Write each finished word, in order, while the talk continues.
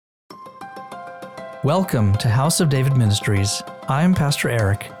Welcome to House of David Ministries. I'm Pastor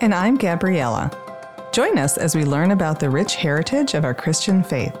Eric. And I'm Gabriella. Join us as we learn about the rich heritage of our Christian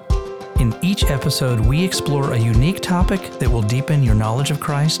faith. In each episode, we explore a unique topic that will deepen your knowledge of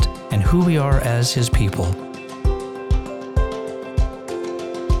Christ and who we are as His people.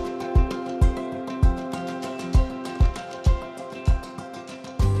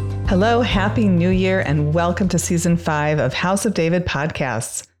 Hello, Happy New Year, and welcome to Season 5 of House of David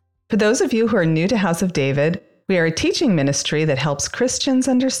podcasts. For those of you who are new to House of David, we are a teaching ministry that helps Christians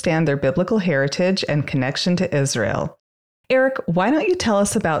understand their biblical heritage and connection to Israel. Eric, why don't you tell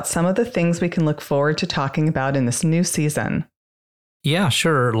us about some of the things we can look forward to talking about in this new season? Yeah,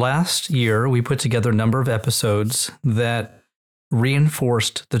 sure. Last year, we put together a number of episodes that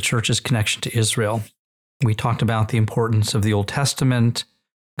reinforced the church's connection to Israel. We talked about the importance of the Old Testament,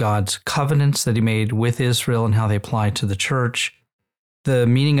 God's covenants that He made with Israel and how they apply to the church, the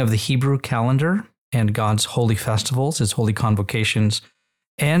meaning of the Hebrew calendar and God's holy festivals, His holy convocations,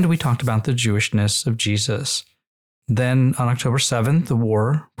 and we talked about the Jewishness of Jesus. Then on October 7th, the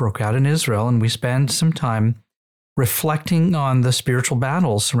war broke out in Israel, and we spent some time reflecting on the spiritual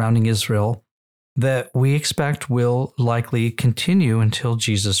battles surrounding Israel that we expect will likely continue until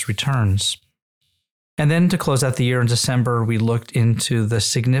Jesus returns. And then to close out the year in December, we looked into the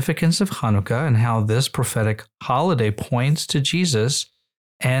significance of Hanukkah and how this prophetic holiday points to Jesus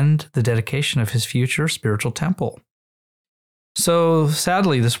and the dedication of His future spiritual temple. So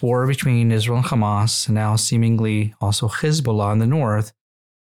sadly, this war between Israel and Hamas, and now seemingly also Hezbollah in the north,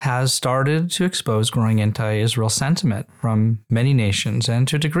 has started to expose growing anti-Israel sentiment from many nations and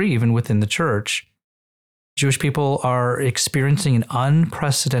to a degree even within the church. Jewish people are experiencing an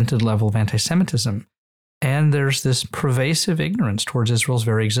unprecedented level of anti-Semitism. And there's this pervasive ignorance towards Israel's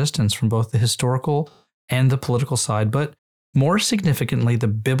very existence from both the historical and the political side, but more significantly, the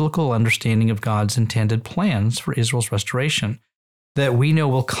biblical understanding of God's intended plans for Israel's restoration that we know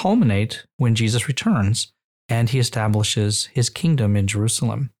will culminate when Jesus returns and He establishes His kingdom in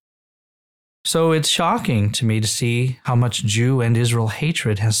Jerusalem. So it's shocking to me to see how much Jew and Israel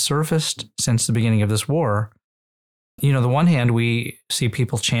hatred has surfaced since the beginning of this war. You know, on the one hand, we see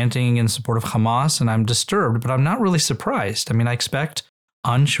people chanting in support of Hamas, and I'm disturbed, but I'm not really surprised. I mean, I expect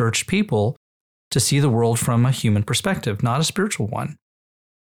unchurched people to see the world from a human perspective, not a spiritual one.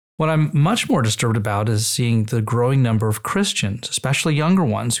 What I'm much more disturbed about is seeing the growing number of Christians, especially younger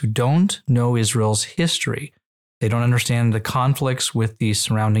ones, who don't know Israel's history. They don't understand the conflicts with the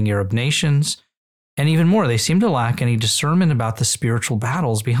surrounding Arab nations, and even more, they seem to lack any discernment about the spiritual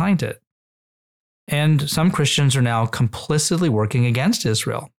battles behind it. And some Christians are now complicitly working against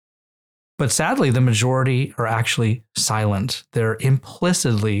Israel. But sadly, the majority are actually silent. They're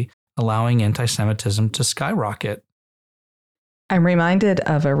implicitly allowing anti-Semitism to skyrocket. I'm reminded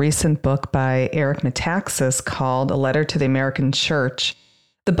of a recent book by Eric Metaxas called A Letter to the American Church.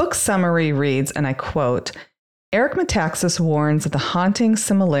 The book summary reads, and I quote, "Eric Metaxas warns of the haunting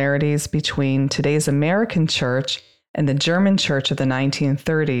similarities between today's American church and the German church of the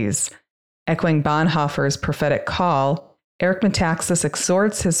 1930s. Echoing Bonhoeffer's prophetic call, Eric Metaxas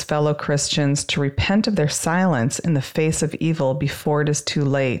exhorts his fellow Christians to repent of their silence in the face of evil before it is too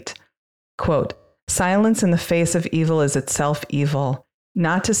late. Quote, silence in the face of evil is itself evil.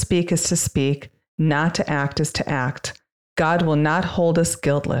 Not to speak is to speak. Not to act is to act. God will not hold us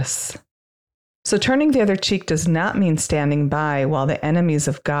guiltless." So turning the other cheek does not mean standing by while the enemies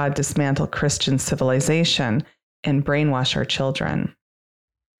of God dismantle Christian civilization and brainwash our children.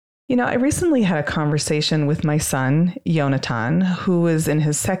 You know, I recently had a conversation with my son, Yonatan, who is in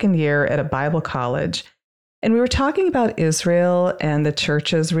his second year at a Bible college, and we were talking about Israel and the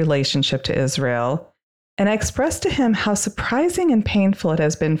church's relationship to Israel, and I expressed to him how surprising and painful it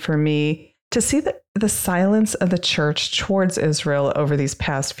has been for me to see the silence of the church towards Israel over these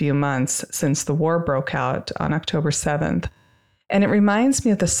past few months since the war broke out on October 7th. And it reminds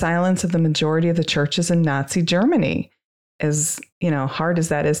me of the silence of the majority of the churches in Nazi Germany, as, hard as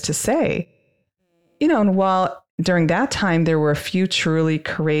that is to say. And while during that time there were a few truly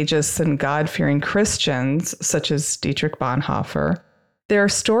courageous and God-fearing Christians, such as Dietrich Bonhoeffer, there are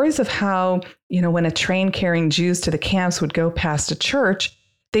stories of how, when a train carrying Jews to the camps would go past a church,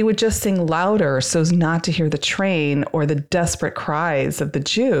 they would just sing louder so as not to hear the train or the desperate cries of the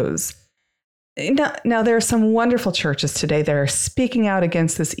Jews. Now, there are some wonderful churches today that are speaking out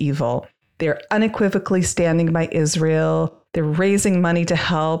against this evil. They're unequivocally standing by Israel. They're raising money to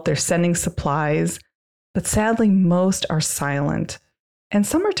help. They're sending supplies. But sadly, most are silent. And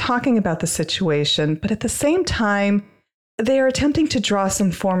some are talking about the situation, but at the same time, they are attempting to draw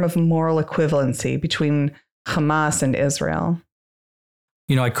some form of moral equivalency between Hamas and Israel.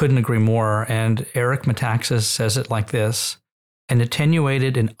 I couldn't agree more. And Eric Metaxas says it like this: an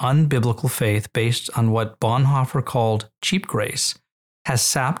attenuated and unbiblical faith based on what Bonhoeffer called cheap grace has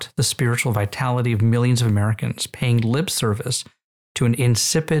sapped the spiritual vitality of millions of Americans, paying lip service to an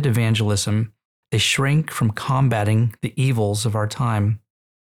insipid evangelism. They shrink from combating the evils of our time.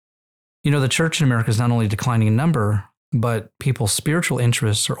 The church in America is not only declining in number, but people's spiritual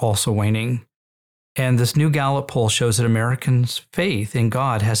interests are also waning. And this new Gallup poll shows that Americans' faith in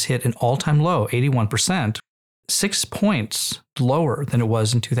God has hit an all-time low, 81%, 6 points lower than it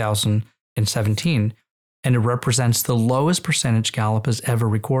was in 2017. And it represents the lowest percentage Gallup has ever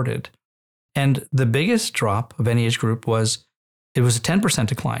recorded. And the biggest drop of any age group was a 10%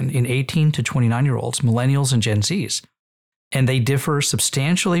 decline in 18 to 29-year-olds, millennials and Gen Zs. And they differ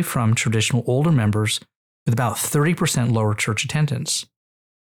substantially from traditional older members with about 30% lower church attendance.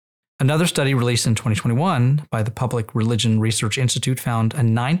 Another study released in 2021 by the Public Religion Research Institute found a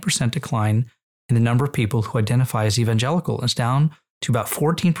 9% decline in the number of people who identify as evangelical. It's down to about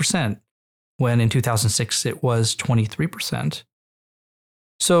 14%, when in 2006 it was 23%.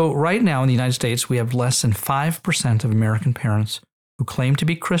 So right now in the United States, we have less than 5% of American parents who claim to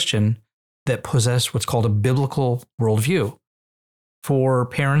be Christian that possess what's called a biblical worldview. For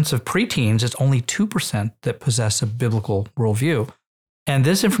parents of preteens, it's only 2% that possess a biblical worldview. And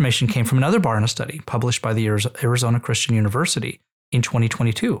this information came from another Barna study published by the Arizona Christian University in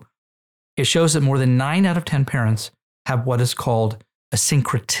 2022. It shows that more than 9 out of 10 parents have what is called a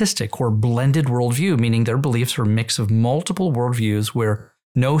syncretistic or blended worldview, meaning their beliefs are a mix of multiple worldviews where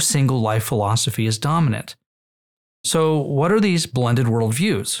no single life philosophy is dominant. So what are these blended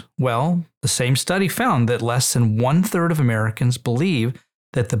worldviews? Well, the same study found that less than 1/3 of Americans believe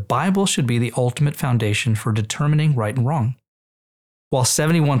that the Bible should be the ultimate foundation for determining right and wrong, while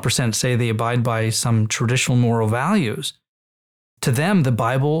 71% say they abide by some traditional moral values. To them, the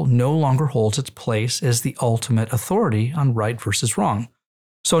Bible no longer holds its place as the ultimate authority on right versus wrong.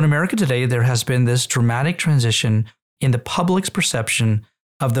 So in America today, there has been this dramatic transition in the public's perception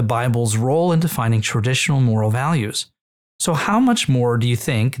of the Bible's role in defining traditional moral values. So how much more do you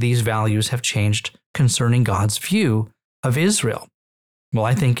think these values have changed concerning God's view of Israel? Well,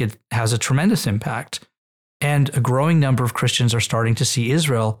 I think it has a tremendous impact. And a growing number of Christians are starting to see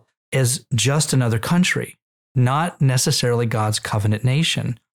Israel as just another country, not necessarily God's covenant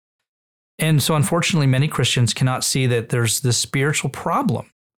nation. And so unfortunately, many Christians cannot see that there's this spiritual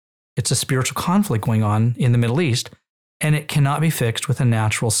problem. It's a spiritual conflict going on in the Middle East, and it cannot be fixed with a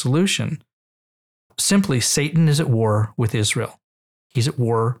natural solution. Simply, Satan is at war with Israel. He's at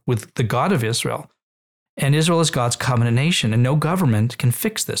war with the God of Israel. And Israel is God's covenant nation, and no government can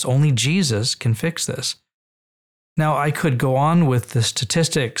fix this. Only Jesus can fix this. Now, I could go on with the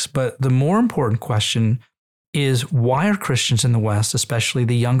statistics, but the more important question is, why are Christians in the West, especially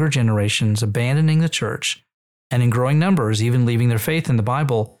the younger generations, abandoning the church and in growing numbers even leaving their faith in the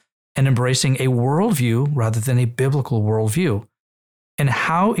Bible and embracing a worldview rather than a biblical worldview? And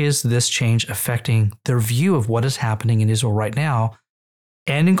how is this change affecting their view of what is happening in Israel right now,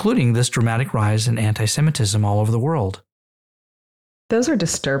 and including this dramatic rise in anti-Semitism all over the world? Those are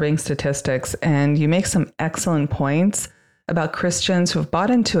disturbing statistics, and you make some excellent points about Christians who have bought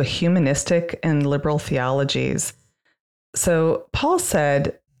into a humanistic and liberal theologies. So Paul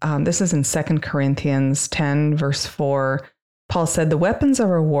said, this is in 2 Corinthians 10, verse 4, Paul said, "The weapons of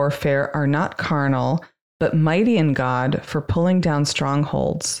our warfare are not carnal, but mighty in God for pulling down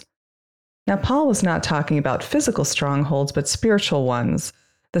strongholds." Now, Paul was not talking about physical strongholds, but spiritual ones,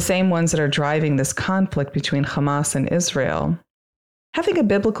 the same ones that are driving this conflict between Hamas and Israel. Having a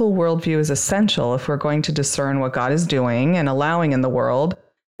biblical worldview is essential if we're going to discern what God is doing and allowing in the world,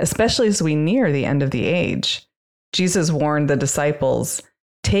 especially as we near the end of the age. Jesus warned the disciples,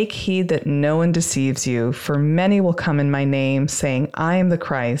 "Take heed that no one deceives you, for many will come in my name, saying, 'I am the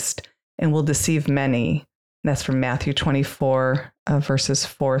Christ,' and will deceive many." And that's from Matthew 24, verses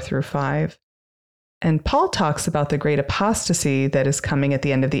 4 through 5. And Paul talks about the great apostasy that is coming at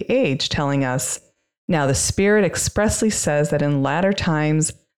the end of the age, telling us, "Now the Spirit expressly says that in latter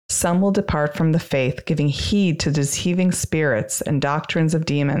times some will depart from the faith, giving heed to deceiving spirits and doctrines of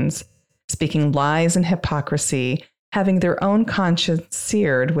demons, speaking lies and hypocrisy, having their own conscience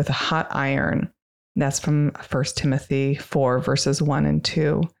seared with a hot iron." And that's from 1 Timothy 4, verses 1 and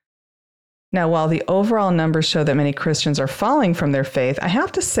 2. Now, while the overall numbers show that many Christians are falling from their faith, I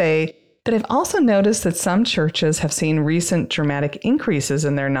have to say that I've also noticed that some churches have seen recent dramatic increases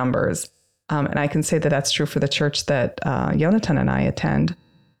in their numbers. And I can say that that's true for the church that Jonathan and I attend.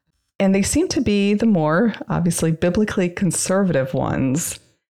 And they seem to be the more, obviously, biblically conservative ones.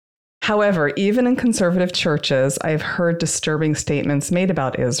 However, even in conservative churches, I've heard disturbing statements made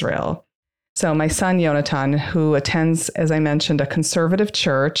about Israel. So my son, Yonatan, who attends, as I mentioned, a conservative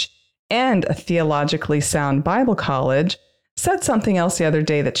church and a theologically sound Bible college, said something else the other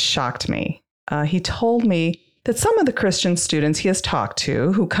day that shocked me. He told me that some of the Christian students he has talked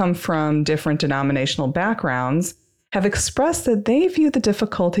to, who come from different denominational backgrounds, have expressed that they view the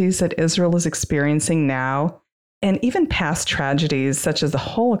difficulties that Israel is experiencing now, and even past tragedies such as the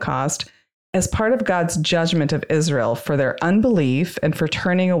Holocaust, as part of God's judgment of Israel for their unbelief and for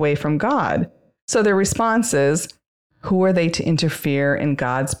turning away from God. So their response is, who are they to interfere in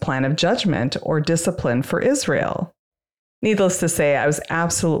God's plan of judgment or discipline for Israel? Needless to say, I was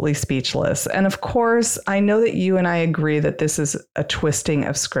absolutely speechless. And of course, I know that you and I agree that this is a twisting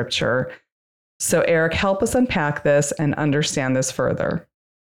of Scripture. So Eric, help us unpack this and understand this further.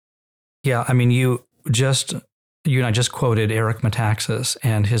 Yeah, I mean, you and I just quoted Eric Metaxas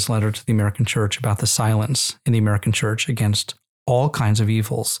and his letter to the American church about the silence in the American church against all kinds of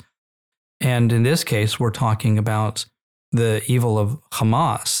evils. And in this case, we're talking about the evil of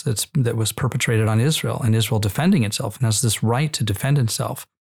Hamas that was perpetrated on Israel, and Israel defending itself and has this right to defend itself.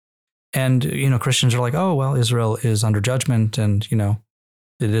 And, Christians are like, oh, well, Israel is under judgment and,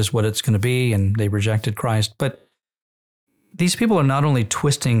 it is what it's going to be, and they rejected Christ. But these people are not only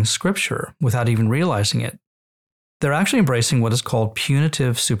twisting Scripture without even realizing it, they're actually embracing what is called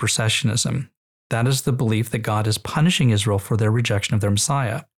punitive supersessionism. That is the belief that God is punishing Israel for their rejection of their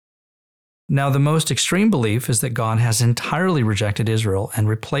Messiah. Now, the most extreme belief is that God has entirely rejected Israel and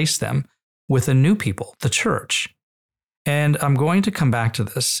replaced them with a new people, the church. And I'm going to come back to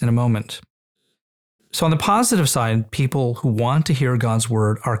this in a moment. So on the positive side, people who want to hear God's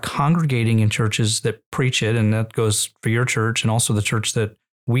word are congregating in churches that preach it, and that goes for your church and also the church that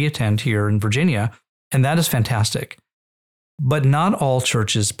we attend here in Virginia, and that is fantastic. But not all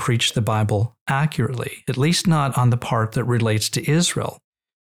churches preach the Bible accurately, at least not on the part that relates to Israel,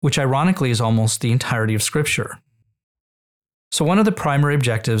 which ironically is almost the entirety of Scripture. So one of the primary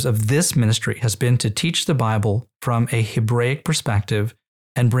objectives of this ministry has been to teach the Bible from a Hebraic perspective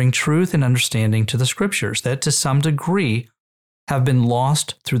and bring truth and understanding to the Scriptures that to some degree have been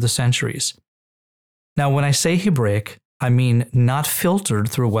lost through the centuries. Now, when I say Hebraic, I mean not filtered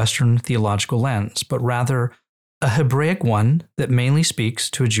through a Western theological lens, but rather a Hebraic one that mainly speaks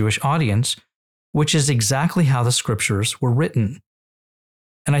to a Jewish audience, which is exactly how the Scriptures were written.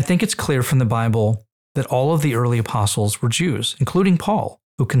 And I think it's clear from the Bible that all of the early apostles were Jews, including Paul,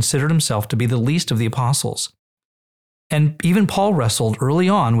 who considered himself to be the least of the apostles. And even Paul wrestled early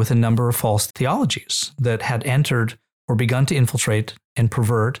on with a number of false theologies that had entered or begun to infiltrate and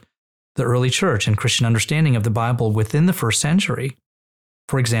pervert the early church and Christian understanding of the Bible within the first century.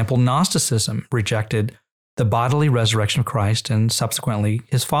 For example, Gnosticism rejected the bodily resurrection of Christ and subsequently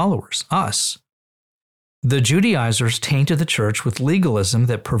his followers, us. The Judaizers tainted the church with legalism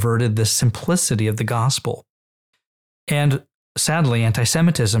that perverted the simplicity of the gospel. And sadly,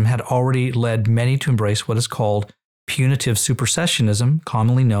 anti-Semitism had already led many to embrace what is called punitive supersessionism,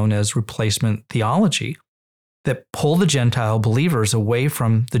 commonly known as replacement theology, that pulled the Gentile believers away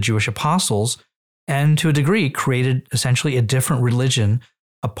from the Jewish apostles and to a degree created essentially a different religion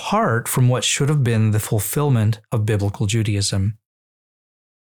apart from what should have been the fulfillment of biblical Judaism.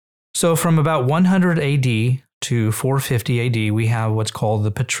 So from about 100 AD to 450 AD, we have what's called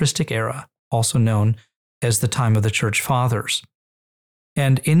the patristic era, also known as the time of the church fathers.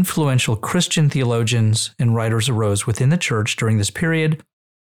 And influential Christian theologians and writers arose within the church during this period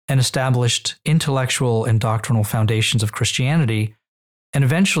and established intellectual and doctrinal foundations of Christianity, and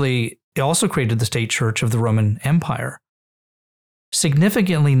eventually it also created the state church of the Roman Empire.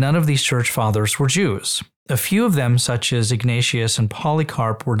 Significantly, none of these church fathers were Jews. A few of them, such as Ignatius and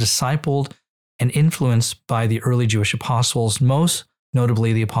Polycarp, were discipled and influenced by the early Jewish apostles, most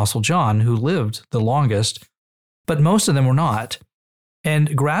notably the Apostle John, who lived the longest, but most of them were not.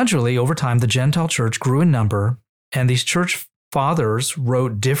 And gradually, over time, the Gentile church grew in number, and these church fathers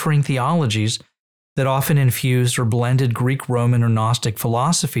wrote differing theologies that often infused or blended Greek, Roman, or Gnostic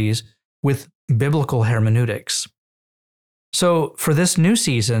philosophies with biblical hermeneutics. So for this new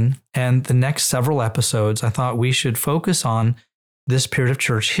season and the next several episodes, I thought we should focus on this period of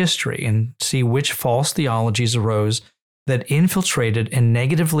church history and see which false theologies arose that infiltrated and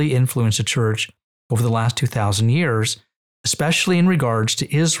negatively influenced the church over the last 2,000 years, especially in regards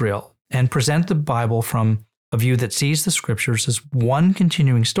to Israel, and present the Bible from a view that sees the Scriptures as one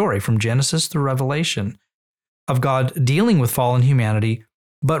continuing story from Genesis through Revelation of God dealing with fallen humanity,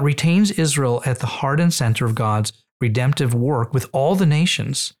 but retains Israel at the heart and center of God's redemptive work with all the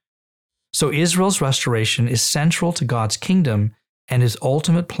nations. So Israel's restoration is central to God's kingdom and his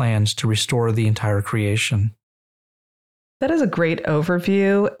ultimate plans to restore the entire creation. That is a great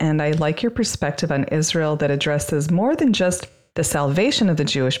overview, and I like your perspective on Israel that addresses more than just the salvation of the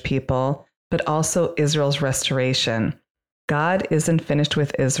Jewish people, but also Israel's restoration. God isn't finished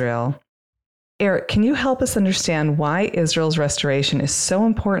with Israel. Eric, can you help us understand why Israel's restoration is so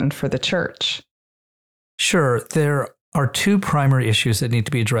important for the church? Sure, there are two primary issues that need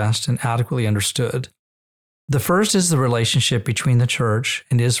to be addressed and adequately understood. The first is the relationship between the church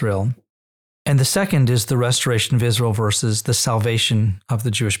and Israel, and the second is the restoration of Israel versus the salvation of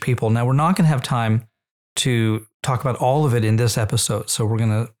the Jewish people. Now, we're not going to have time to talk about all of it in this episode, so we're going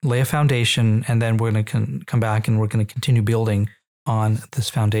to lay a foundation, and then we're going to come back and we're going to continue building on this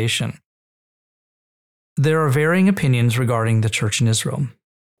foundation. There are varying opinions regarding the church in Israel,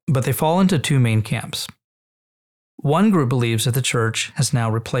 but they fall into two main camps. One group believes that the church has now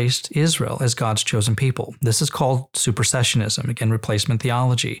replaced Israel as God's chosen people. This is called supersessionism, again, replacement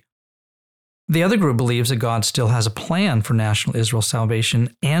theology. The other group believes that God still has a plan for national Israel's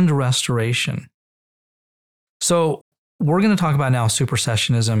salvation and restoration. So we're going to talk about now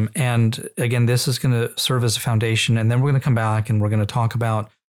supersessionism, and again, this is going to serve as a foundation, and then we're going to come back and we're going to talk about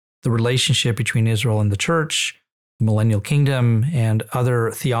the relationship between Israel and the church, the millennial kingdom, and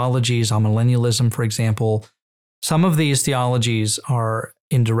other theologies on millennialism, for example. Some of these theologies are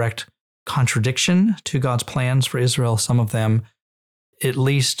in direct contradiction to God's plans for Israel. Some of them, at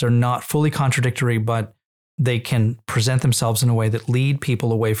least, are not fully contradictory, but they can present themselves in a way that lead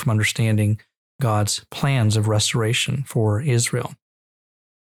people away from understanding God's plans of restoration for Israel.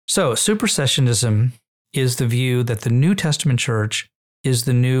 So, supersessionism is the view that the New Testament church is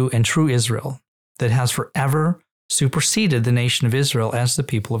the new and true Israel that has forever superseded the nation of Israel as the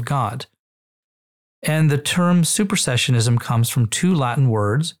people of God. And the term supersessionism comes from two Latin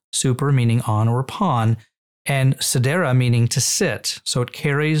words, super meaning on or upon, and sedere meaning to sit. So it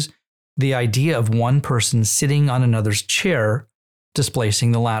carries the idea of one person sitting on another's chair,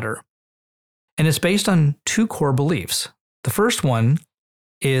 displacing the latter. And it's based on two core beliefs. The first one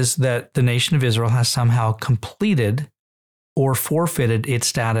is that the nation of Israel has somehow completed or forfeited its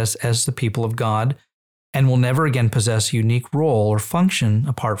status as the people of God and will never again possess a unique role or function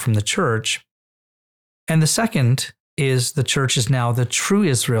apart from the church. And the second is the church is now the true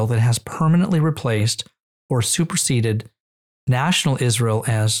Israel that has permanently replaced or superseded national Israel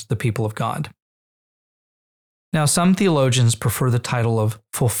as the people of God. Now, some theologians prefer the title of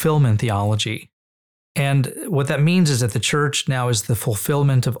fulfillment theology. And what that means is that the church now is the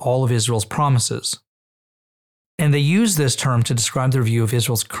fulfillment of all of Israel's promises. And they use this term to describe their view of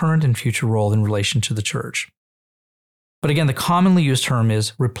Israel's current and future role in relation to the church. But again, the commonly used term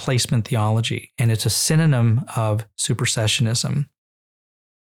is replacement theology, and it's a synonym of supersessionism.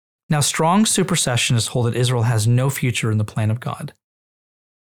 Now, strong supersessionists hold that Israel has no future in the plan of God.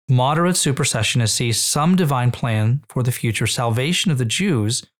 Moderate supersessionists see some divine plan for the future salvation of the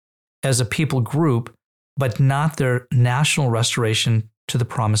Jews as a people group, but not their national restoration to the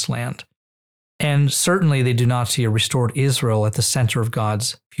promised land. And certainly they do not see a restored Israel at the center of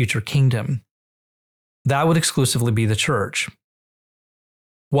God's future kingdom. That would exclusively be the church.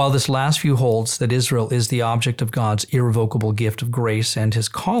 While this last view holds that Israel is the object of God's irrevocable gift of grace and his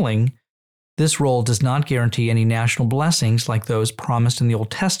calling, this role does not guarantee any national blessings like those promised in the Old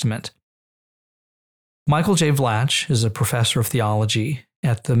Testament. Michael J. Vlach is a professor of theology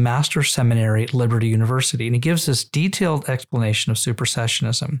at the Master's Seminary at Liberty University, and he gives this detailed explanation of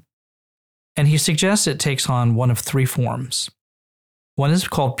supersessionism. And he suggests it takes on one of three forms. One is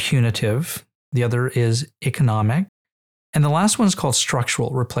called punitive, the other is economic, and the last one is called structural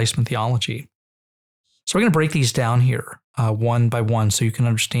replacement theology. So we're going to break these down here one by one so you can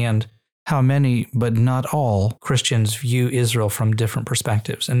understand how many, but not all, Christians view Israel from different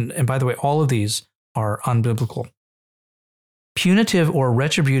perspectives. And by the way, all of these are unbiblical. Punitive or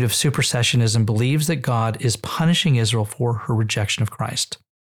retributive supersessionism believes that God is punishing Israel for her rejection of Christ.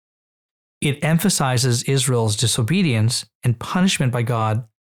 It emphasizes Israel's disobedience and punishment by God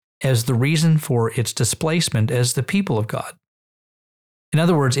as the reason for its displacement as the people of God. In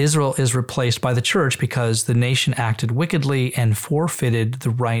other words, Israel is replaced by the church because the nation acted wickedly and forfeited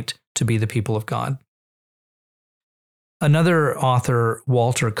the right to be the people of God. Another author,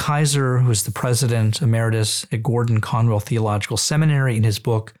 Walter Kaiser, who is the president emeritus at Gordon Conwell Theological Seminary, in his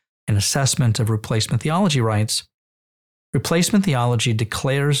book, An Assessment of Replacement Theology, writes, replacement theology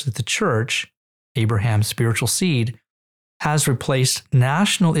declares that the church, Abraham's spiritual seed, has replaced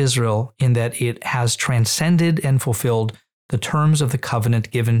national Israel in that it has transcended and fulfilled the terms of the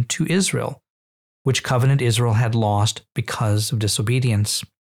covenant given to Israel, which covenant Israel had lost because of disobedience.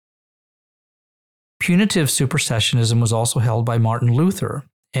 Punitive supersessionism was also held by Martin Luther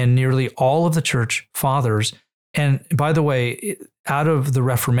and nearly all of the church fathers. And by the way, out of the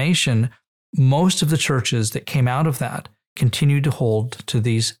Reformation, most of the churches that came out of that continued to hold to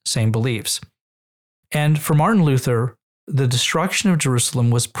these same beliefs. And for Martin Luther, the destruction of Jerusalem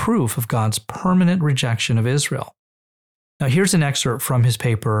was proof of God's permanent rejection of Israel. Now, here's an excerpt from his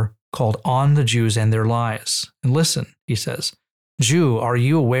paper called On the Jews and Their Lies. And listen, he says, "Jew, are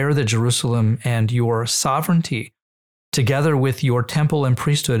you aware that Jerusalem and your sovereignty, together with your temple and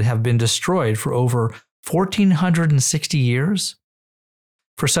priesthood, have been destroyed for over 1460 years?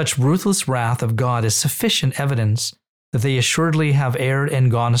 For such ruthless wrath of God is sufficient evidence that they assuredly have erred and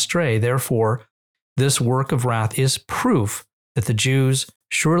gone astray. Therefore, this work of wrath is proof that the Jews,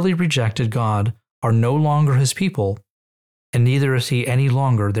 surely rejected God, are no longer his people, and neither is he any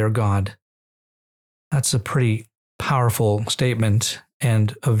longer their God." That's a pretty powerful statement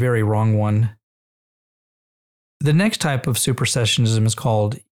and a very wrong one. The next type of supersessionism is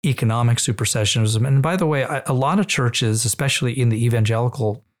called economic supersessionism. And by the way, a lot of churches, especially in the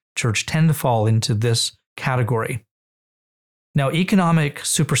evangelical church, tend to fall into this category. Now, economic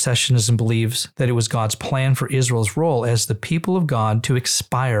supersessionism believes that it was God's plan for Israel's role as the people of God to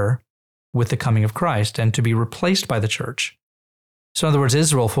expire with the coming of Christ and to be replaced by the church. So in other words,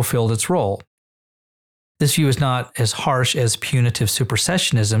 Israel fulfilled its role. This view is not as harsh as punitive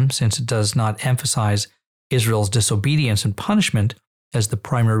supersessionism, since it does not emphasize Israel's disobedience and punishment as the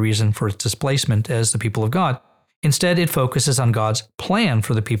primary reason for its displacement as the people of God. Instead, it focuses on God's plan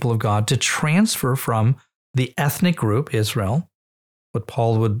for the people of God to transfer from the ethnic group, Israel, what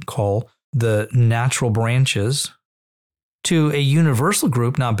Paul would call the natural branches, to a universal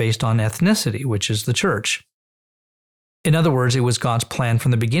group not based on ethnicity, which is the church. In other words, it was God's plan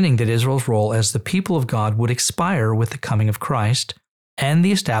from the beginning that Israel's role as the people of God would expire with the coming of Christ and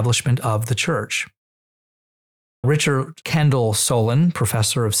the establishment of the church. Richard Kendall Solon,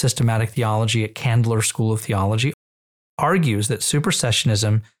 professor of systematic theology at Candler School of Theology, argues that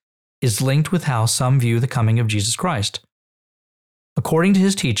supersessionism is linked with how some view the coming of Jesus Christ. According to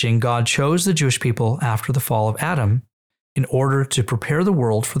his teaching, God chose the Jewish people after the fall of Adam in order to prepare the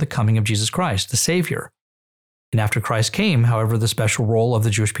world for the coming of Jesus Christ, the Savior. And after Christ came, however, the special role of the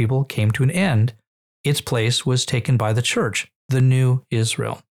Jewish people came to an end. Its place was taken by the church, the new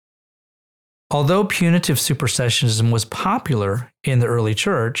Israel. Although punitive supersessionism was popular in the early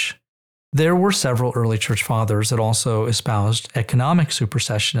church, there were several early church fathers that also espoused economic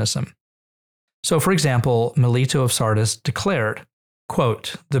supersessionism. So, for example, Melito of Sardis declared,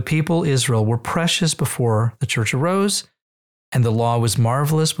 quote, "The people Israel were precious before the church arose, and the law was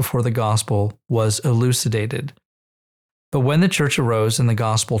marvelous before the gospel was elucidated. But when the church arose and the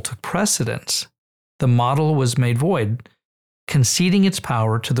gospel took precedence, the model was made void, conceding its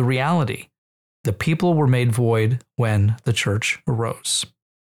power to the reality. The people were made void when the church arose."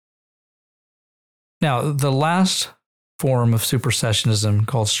 Now, the last form of supersessionism,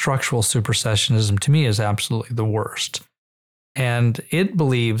 called structural supersessionism, to me is absolutely the worst. And it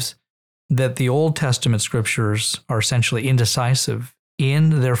believes that the Old Testament scriptures are essentially indecisive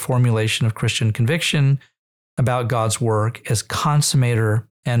in their formulation of Christian conviction about God's work as consummator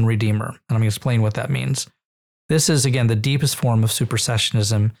and redeemer. And I'm going to explain what that means. This is, again, the deepest form of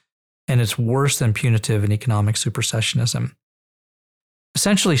supersessionism, and it's worse than punitive and economic supersessionism.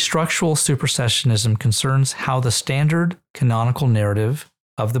 Essentially, structural supersessionism concerns how the standard canonical narrative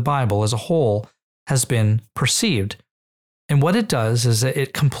of the Bible as a whole has been perceived. And what it does is that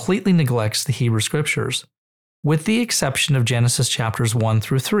it completely neglects the Hebrew Scriptures, with the exception of Genesis chapters 1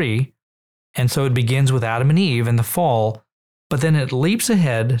 through 3. And so it begins with Adam and Eve and the fall, but then it leaps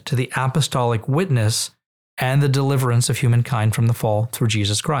ahead to the apostolic witness and the deliverance of humankind from the fall through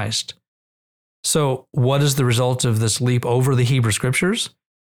Jesus Christ. So what is the result of this leap over the Hebrew Scriptures?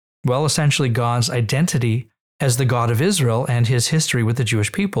 Well, essentially God's identity as the God of Israel and his history with the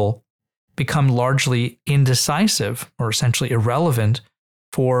Jewish people become largely indecisive or essentially irrelevant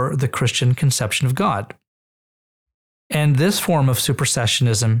for the Christian conception of God. And this form of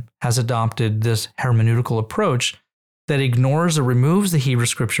supersessionism has adopted this hermeneutical approach that ignores or removes the Hebrew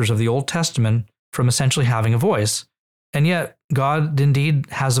Scriptures of the Old Testament from essentially having a voice. And yet, God indeed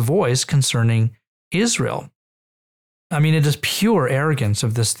has a voice concerning Israel. I mean, it is pure arrogance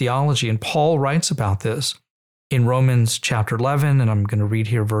of this theology, and Paul writes about this in Romans chapter 11, and I'm going to read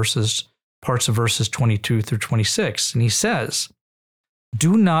here parts of verses 22 through 26, and he says,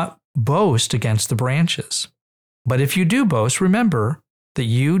 "Do not boast against the branches, but if you do boast, remember that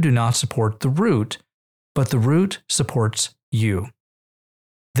you do not support the root, but the root supports you.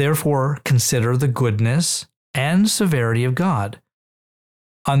 Therefore, consider the goodness and severity of God.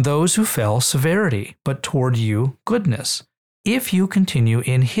 On those who fell, severity, but toward you, goodness, if you continue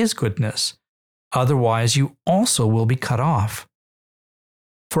in his goodness. Otherwise, you also will be cut off.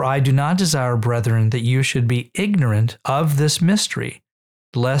 For I do not desire, brethren, that you should be ignorant of this mystery,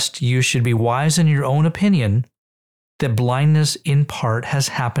 lest you should be wise in your own opinion, that blindness in part has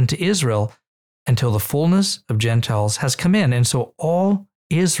happened to Israel until the fullness of Gentiles has come in, and so all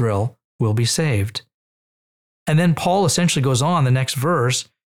Israel will be saved. And then Paul essentially goes on, the next verse,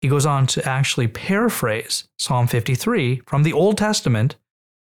 he goes on to actually paraphrase Psalm 53 from the Old Testament,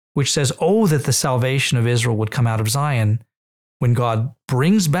 which says, "Oh, that the salvation of Israel would come out of Zion. When God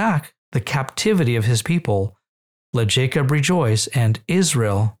brings back the captivity of his people, let Jacob rejoice and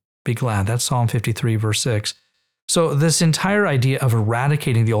Israel be glad." That's Psalm 53, verse 6. So this entire idea of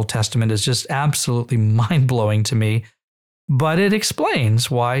eradicating the Old Testament is just absolutely mind-blowing to me, but it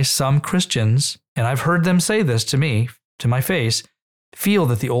explains why some Christians, and I've heard them say this to me, to my face, feel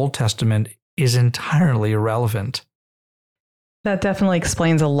that the Old Testament is entirely irrelevant. That definitely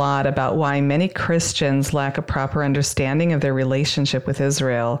explains a lot about why many Christians lack a proper understanding of their relationship with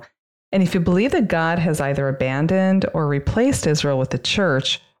Israel. And if you believe that God has either abandoned or replaced Israel with the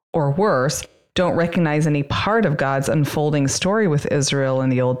church, or worse, don't recognize any part of God's unfolding story with Israel in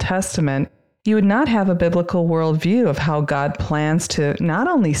the Old Testament, you would not have a biblical worldview of how God plans to not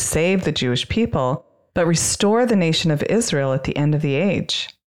only save the Jewish people, but restore the nation of Israel at the end of the age.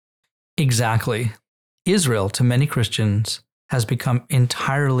 Exactly. Israel, to many Christians, has become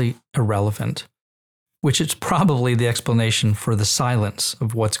entirely irrelevant, which is probably the explanation for the silence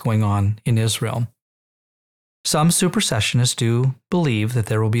of what's going on in Israel. Some supersessionists do believe that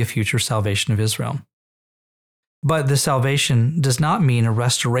there will be a future salvation of Israel. But the salvation does not mean a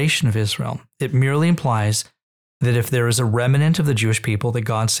restoration of Israel. It merely implies that if there is a remnant of the Jewish people that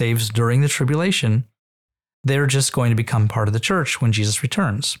God saves during the tribulation, they're just going to become part of the church when Jesus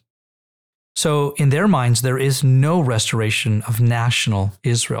returns. So in their minds, there is no restoration of national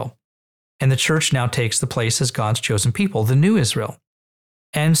Israel. And the church now takes the place as God's chosen people, the new Israel.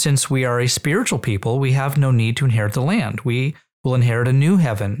 And since we are a spiritual people, we have no need to inherit the land. We will inherit a new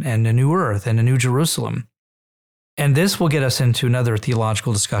heaven and a new earth and a new Jerusalem. And this will get us into another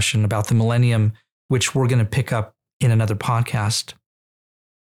theological discussion about the millennium, which we're going to pick up in another podcast.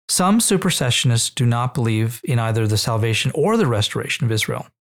 Some supersessionists do not believe in either the salvation or the restoration of Israel,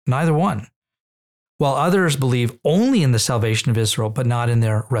 neither one, while others believe only in the salvation of Israel, but not in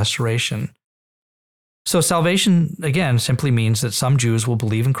their restoration. So salvation, again, simply means that some Jews will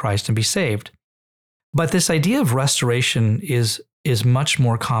believe in Christ and be saved. But this idea of restoration is much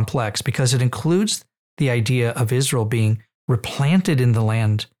more complex because it includes the idea of Israel being replanted in the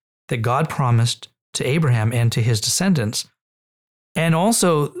land that God promised to Abraham and to his descendants. And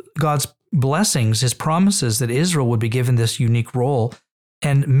also God's blessings, his promises that Israel would be given this unique role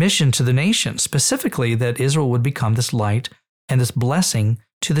and mission to the nation, specifically that Israel would become this light and this blessing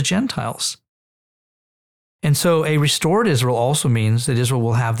to the Gentiles. And so a restored Israel also means that Israel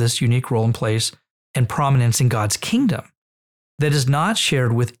will have this unique role and place and prominence in God's kingdom that is not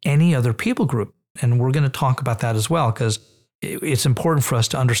shared with any other people group. And we're going to talk about that as well, because it's important for us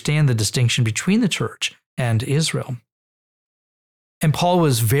to understand the distinction between the church and Israel. And Paul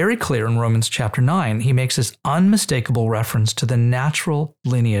was very clear in Romans chapter 9. He makes this unmistakable reference to the natural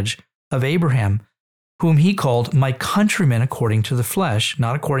lineage of Abraham, whom he called my countrymen according to the flesh,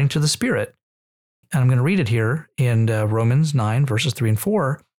 not according to the spirit. And I'm going to read it here in Romans 9, verses 3 and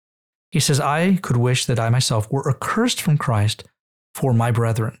 4. He says, I could wish that I myself were accursed from Christ for my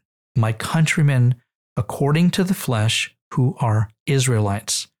brethren, my countrymen according to the flesh, who are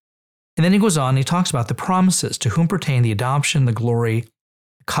Israelites. And then he goes on, he talks about the promises to whom pertain the adoption, the glory,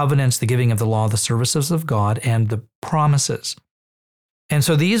 covenants, the giving of the law, the services of God, and the promises. And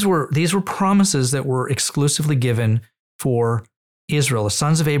so these were promises that were exclusively given for Israel. The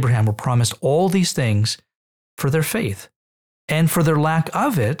sons of Abraham were promised all these things for their faith and for their lack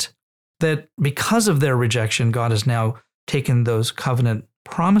of it, that because of their rejection, God has now taken those covenant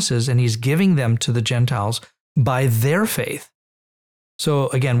promises and he's giving them to the Gentiles by their faith. So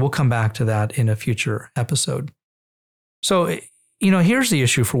again, we'll come back to that in a future episode. So, here's the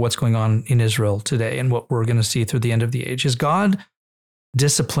issue for what's going on in Israel today and what we're going to see through the end of the age. Is God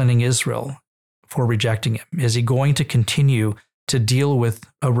disciplining Israel for rejecting him? Is he going to continue to deal with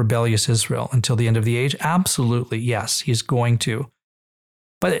a rebellious Israel until the end of the age? Absolutely, yes, he's going to.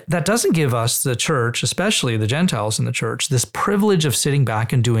 But that doesn't give us, the church, especially the Gentiles in the church, this privilege of sitting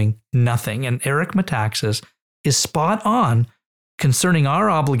back and doing nothing. And Eric Metaxas is spot on concerning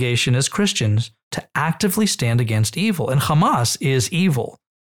our obligation as Christians to actively stand against evil. And Hamas is evil.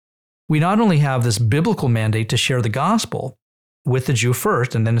 We not only have this biblical mandate to share the gospel, with the Jew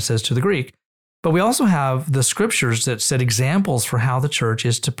first, and then it says to the Greek. But we also have the scriptures that set examples for how the church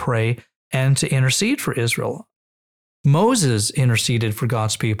is to pray and to intercede for Israel. Moses interceded for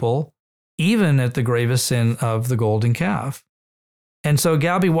God's people, even at the gravest sin of the golden calf. And so,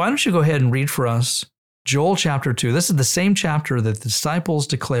 Gabby, why don't you go ahead and read for us Joel chapter 2. This is the same chapter that the disciples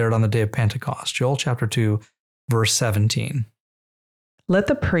declared on the day of Pentecost. Joel chapter 2, verse 17. Let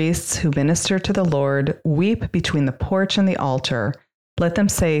the priests who minister to the Lord weep between the porch and the altar. Let them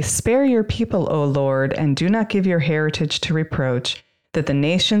say, "Spare your people, O Lord, and do not give your heritage to reproach, that the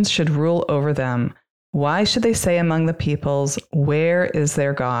nations should rule over them. Why should they say among the peoples, 'Where is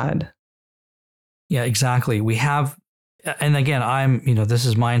their God?'" Yeah, exactly. We have, and again, this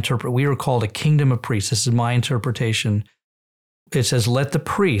is my interpretation. We are called a kingdom of priests. This is my interpretation. It says, let the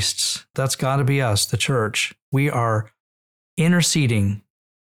priests, that's got to be us, the church. We are interceding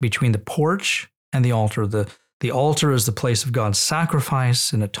between the porch and the altar. The altar is the place of God's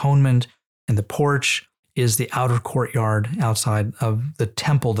sacrifice and atonement, and the porch is the outer courtyard outside of the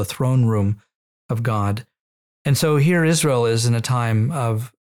temple, the throne room of God. And so here Israel is in a time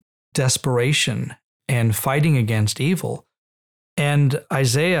of desperation and fighting against evil. And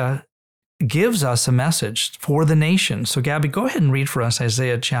Isaiah gives us a message for the nation. So Gabby, go ahead and read for us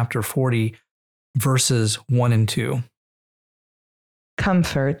Isaiah chapter 40, verses 1 and 2.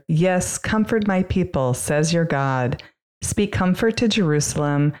 Comfort, yes, comfort my people, says your God. Speak comfort to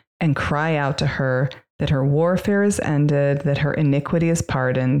Jerusalem and cry out to her that her warfare is ended, that her iniquity is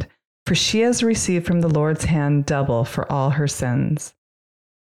pardoned, for she has received from the Lord's hand double for all her sins.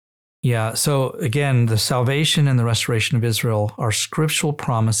 Yeah, so again, the salvation and the restoration of Israel are scriptural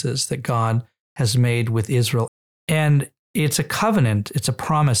promises that God has made with Israel. And it's a covenant, it's a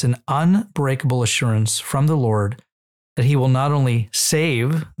promise, an unbreakable assurance from the Lord that he will not only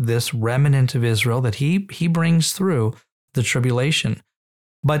save this remnant of Israel that he brings through the tribulation,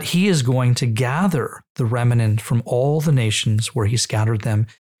 but he is going to gather the remnant from all the nations where he scattered them,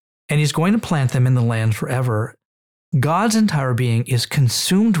 and he's going to plant them in the land forever. God's entire being is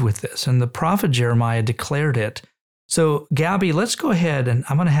consumed with this, and the prophet Jeremiah declared it. So, Gabby, let's go ahead, and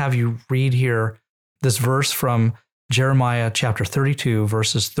I'm going to have you read here this verse from Jeremiah chapter 32,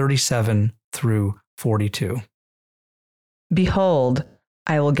 verses 37 through 42. Behold,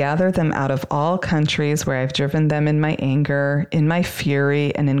 I will gather them out of all countries where I've driven them in my anger, in my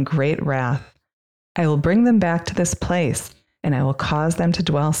fury, and in great wrath. I will bring them back to this place, and I will cause them to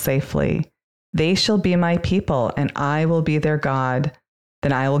dwell safely. They shall be my people, and I will be their God.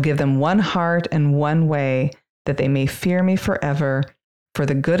 Then I will give them one heart and one way, that they may fear me forever, for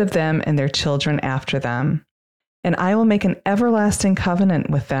the good of them and their children after them. And I will make an everlasting covenant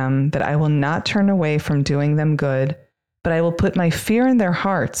with them, that I will not turn away from doing them good, but I will put my fear in their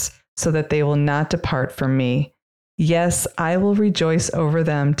hearts, so that they will not depart from me. Yes, I will rejoice over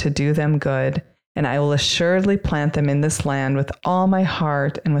them to do them good, and I will assuredly plant them in this land with all my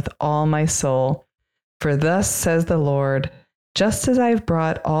heart and with all my soul. For thus says the Lord, just as I have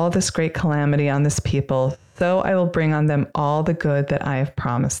brought all this great calamity on this people, so I will bring on them all the good that I have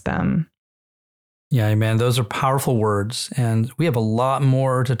promised them. Yeah, amen. Those are powerful words, and we have a lot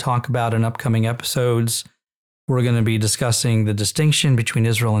more to talk about in upcoming episodes. We're going to be discussing the distinction between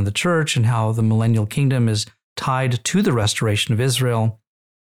Israel and the church and how the millennial kingdom is tied to the restoration of Israel.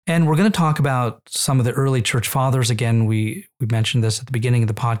 And we're going to talk about some of the early church fathers. Again, we mentioned this at the beginning of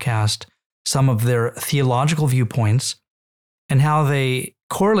the podcast, some of their theological viewpoints and how they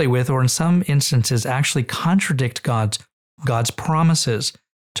correlate with, or in some instances, actually contradict God's promises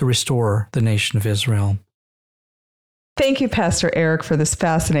to restore the nation of Israel. Thank you, Pastor Eric, for this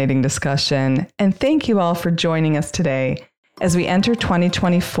fascinating discussion. And thank you all for joining us today. As we enter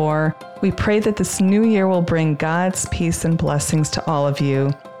 2024, we pray that this new year will bring God's peace and blessings to all of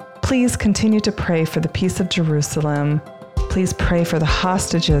you. Please continue to pray for the peace of Jerusalem. Please pray for the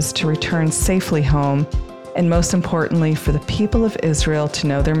hostages to return safely home. And most importantly, for the people of Israel to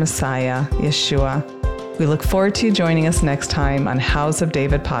know their Messiah, Yeshua. We look forward to you joining us next time on House of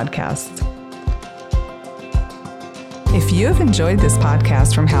David Podcasts. If you have enjoyed this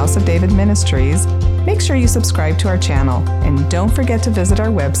podcast from House of David Ministries, make sure you subscribe to our channel and don't forget to visit our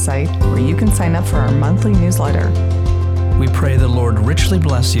website where you can sign up for our monthly newsletter. We pray the Lord richly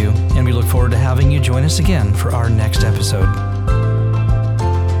bless you, and we look forward to having you join us again for our next episode.